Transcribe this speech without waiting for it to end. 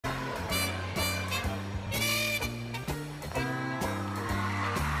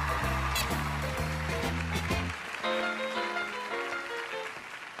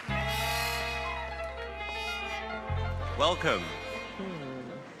welcome.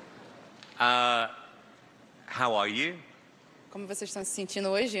 How are you? Como vocês estão se sentindo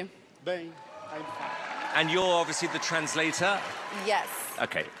hoje? Bem, I'm fine. And you're obviously the translator? Yes.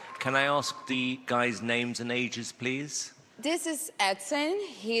 Okay. Can I ask the guys' names and ages, please? This is Edson,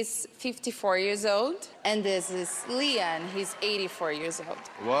 he's 54 years old. And this is Leon, he's 84 years old.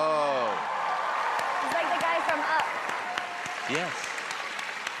 Whoa. He's like the guy from Up. Yes.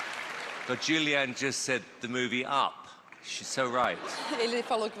 But Julianne just said the movie Up. She's so right. Ele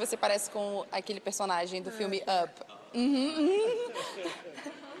falou que você parece com aquele personagem do filme Up.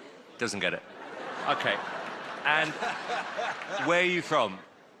 Doesn't get it. Okay. And where are you from?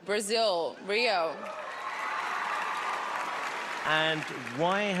 Brazil, Rio. And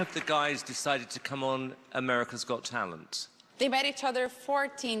why have the guys decided to come on America's Got Talent? They met each other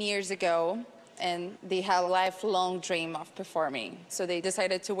 14 years ago, and they had a lifelong dream of performing. So they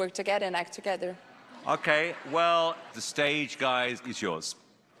decided to work together and act together. Okay, well, the stage, guys, is yours.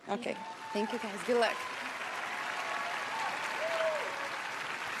 Okay, thank you guys, good luck.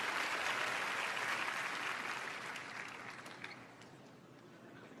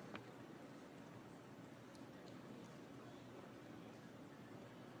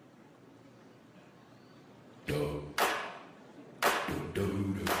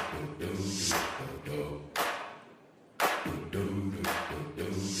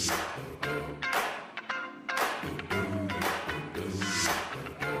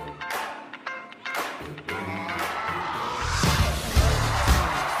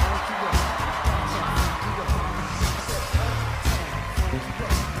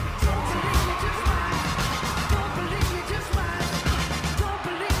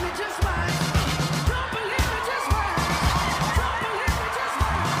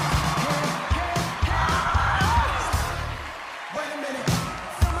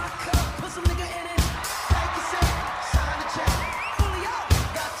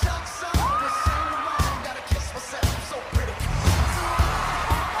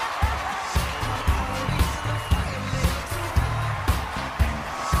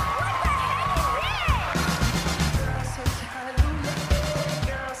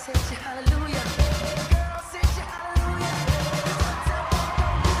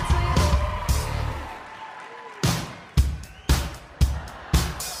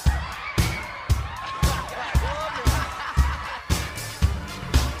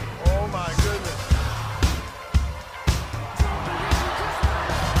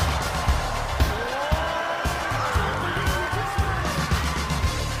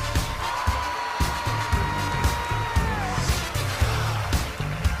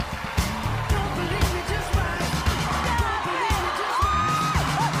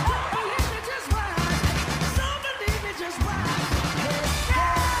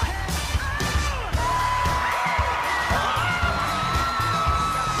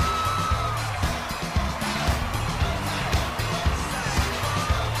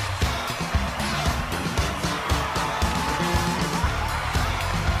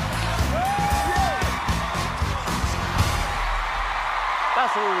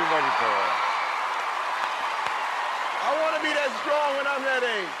 That's what we've been waiting for. I want to be that strong when I'm that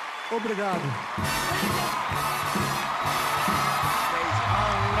age. Obrigado.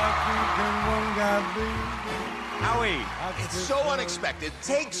 Howie. It's so unexpected.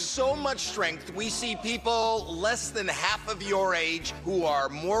 Takes so much strength. We see people less than half of your age who are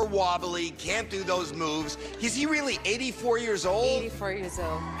more wobbly, can't do those moves. Is he really 84 years old? 84 years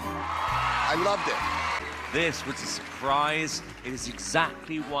old. I loved it. This was a surprise. It is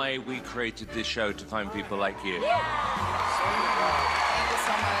exactly why we created this show, to find people like you. Thank you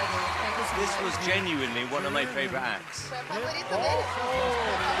so much. Thank you so This much. was genuinely one of my favorite acts.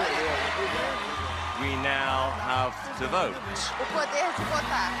 We now have to vote. O poder de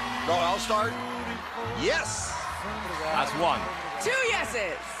votar. No, I'll start. Yes. That's one. 2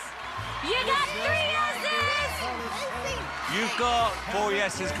 yeses. You got 3 yeses. You've got 4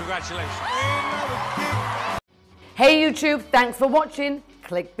 yeses. Congratulations. Hey YouTube, thanks for watching.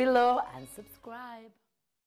 Click below and subscribe.